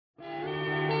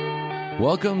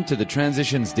Welcome to the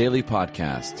Transitions Daily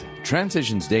podcast.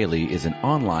 Transitions Daily is an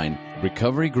online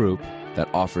recovery group that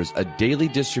offers a daily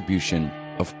distribution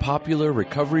of popular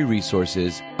recovery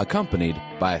resources accompanied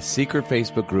by a secret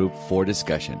Facebook group for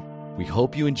discussion. We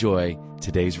hope you enjoy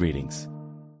today's readings.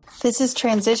 This is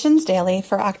Transitions Daily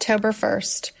for October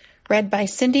 1st, read by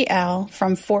Cindy L.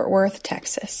 from Fort Worth,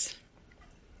 Texas.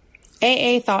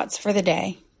 AA Thoughts for the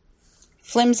Day.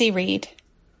 Flimsy read.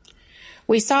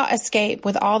 We sought escape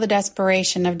with all the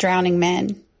desperation of drowning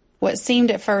men. What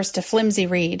seemed at first a flimsy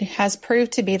reed has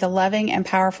proved to be the loving and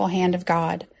powerful hand of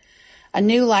God. A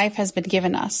new life has been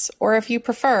given us, or if you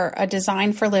prefer, a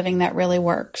design for living that really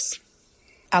works.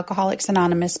 Alcoholics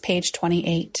Anonymous, page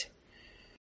 28.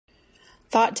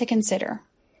 Thought to consider.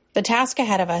 The task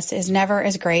ahead of us is never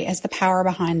as great as the power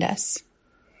behind us.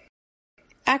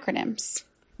 Acronyms.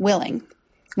 Willing.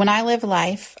 When I live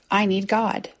life, I need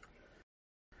God.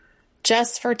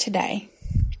 Just for today.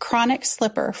 Chronic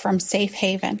slipper from Safe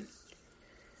Haven.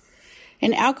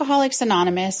 In Alcoholics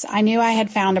Anonymous, I knew I had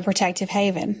found a protective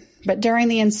haven, but during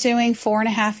the ensuing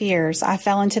 4.5 years, I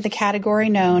fell into the category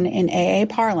known in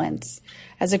AA parlance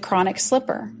as a chronic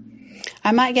slipper.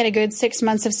 I might get a good 6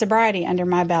 months of sobriety under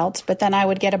my belt, but then I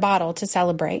would get a bottle to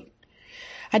celebrate.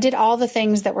 I did all the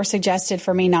things that were suggested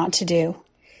for me not to do.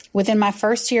 Within my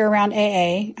first year around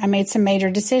AA, I made some major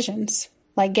decisions,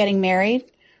 like getting married,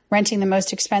 renting the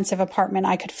most expensive apartment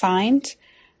I could find,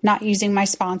 not using my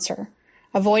sponsor,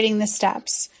 avoiding the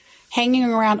steps, hanging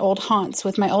around old haunts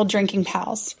with my old drinking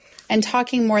pals, and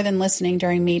talking more than listening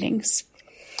during meetings.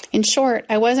 In short,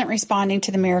 I wasn't responding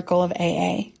to the miracle of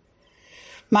AA.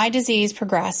 My disease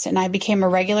progressed and I became a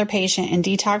regular patient in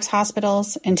detox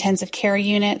hospitals, intensive care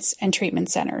units, and treatment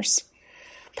centers.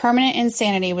 Permanent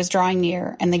insanity was drawing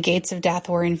near and the gates of death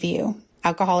were in view.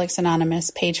 Alcoholics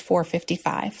Anonymous, page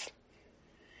 455.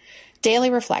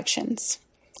 Daily Reflections,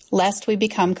 lest we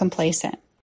become complacent.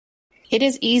 It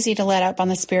is easy to let up on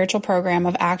the spiritual program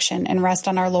of action and rest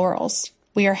on our laurels.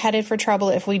 We are headed for trouble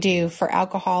if we do, for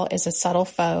alcohol is a subtle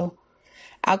foe.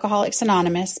 Alcoholics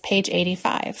Anonymous, page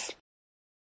 85.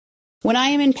 When I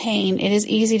am in pain, it is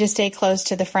easy to stay close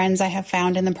to the friends I have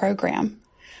found in the program.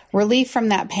 Relief from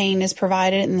that pain is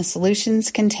provided in the solutions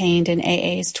contained in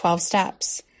AA's 12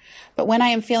 steps. But when I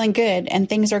am feeling good and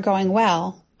things are going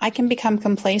well, I can become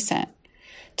complacent.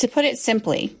 To put it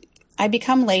simply, I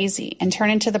become lazy and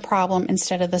turn into the problem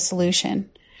instead of the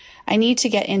solution. I need to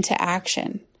get into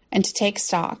action and to take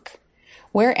stock.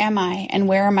 Where am I and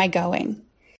where am I going?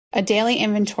 A daily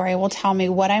inventory will tell me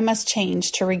what I must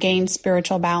change to regain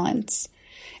spiritual balance.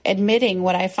 Admitting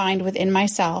what I find within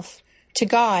myself to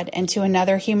God and to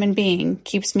another human being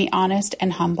keeps me honest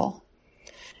and humble.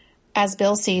 As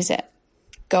Bill sees it,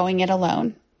 going it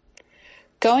alone.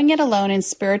 Going it alone in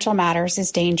spiritual matters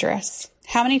is dangerous.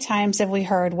 How many times have we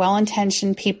heard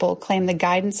well-intentioned people claim the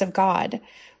guidance of God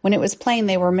when it was plain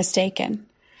they were mistaken?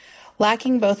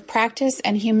 Lacking both practice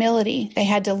and humility, they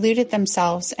had deluded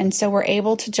themselves and so were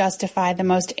able to justify the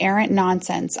most errant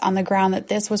nonsense on the ground that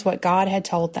this was what God had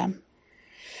told them.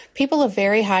 People of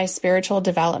very high spiritual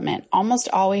development almost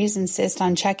always insist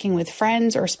on checking with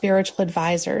friends or spiritual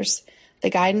advisors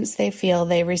the guidance they feel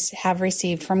they have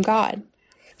received from God.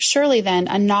 Surely then,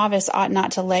 a novice ought not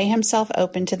to lay himself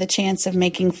open to the chance of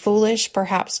making foolish,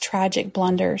 perhaps tragic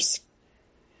blunders.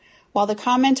 While the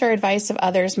comment or advice of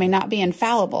others may not be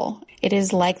infallible, it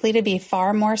is likely to be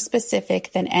far more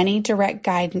specific than any direct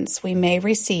guidance we may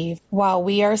receive while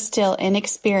we are still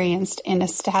inexperienced in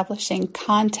establishing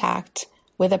contact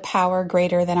with a power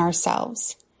greater than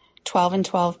ourselves. 12 and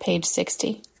 12, page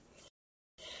 60.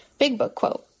 Big Book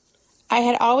quote. I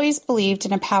had always believed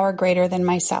in a power greater than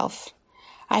myself.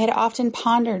 I had often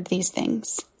pondered these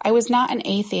things. I was not an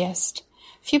atheist.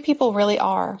 Few people really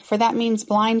are, for that means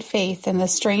blind faith in the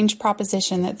strange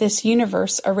proposition that this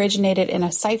universe originated in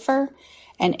a cipher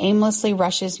and aimlessly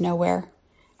rushes nowhere.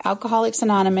 Alcoholics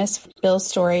Anonymous, Bill's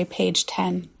Story, page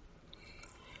 10.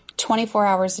 24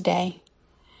 hours a day.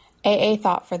 AA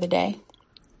Thought for the Day.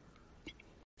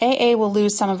 AA will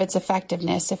lose some of its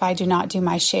effectiveness if I do not do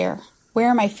my share. Where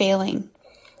am I failing?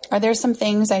 Are there some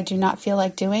things I do not feel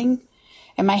like doing?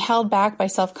 Am I held back by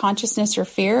self-consciousness or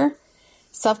fear?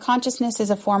 Self-consciousness is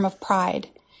a form of pride.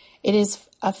 It is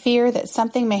a fear that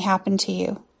something may happen to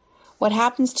you. What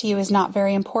happens to you is not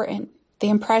very important. The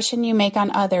impression you make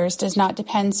on others does not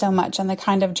depend so much on the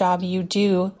kind of job you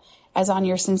do as on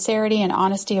your sincerity and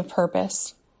honesty of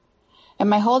purpose.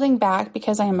 Am I holding back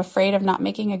because I am afraid of not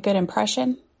making a good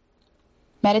impression?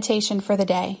 Meditation for the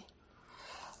day.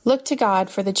 Look to God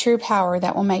for the true power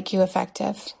that will make you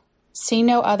effective. See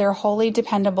no other wholly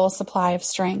dependable supply of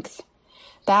strength.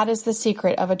 That is the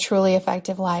secret of a truly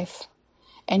effective life.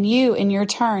 and you, in your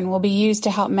turn, will be used to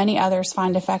help many others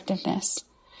find effectiveness.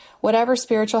 Whatever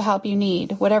spiritual help you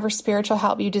need, whatever spiritual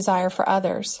help you desire for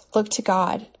others, look to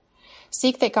God.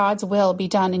 Seek that God's will be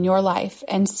done in your life,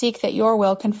 and seek that your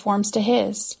will conforms to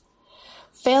His.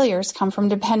 Failures come from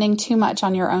depending too much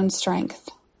on your own strength.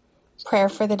 Prayer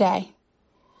for the day.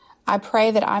 I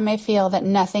pray that I may feel that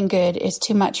nothing good is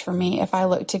too much for me if I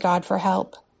look to God for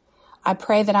help. I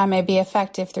pray that I may be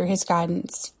effective through His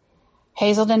guidance.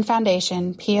 Hazelden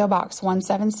Foundation, P.O. Box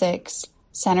 176,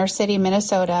 Center City,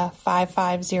 Minnesota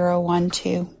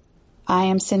 55012. I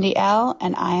am Cindy L.,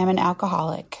 and I am an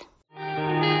alcoholic.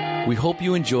 We hope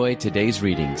you enjoyed today's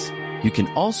readings. You can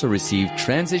also receive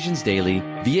Transitions Daily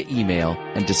via email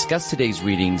and discuss today's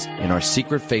readings in our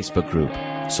secret Facebook group.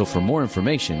 So for more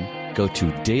information, go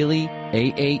to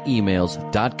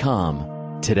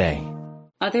dailyaaemails.com today.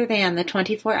 Other than the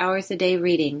 24 hours a day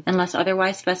reading, unless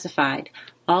otherwise specified,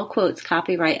 all quotes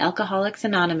copyright Alcoholics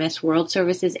Anonymous World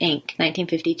Services, Inc.,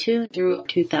 1952 through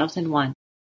 2001.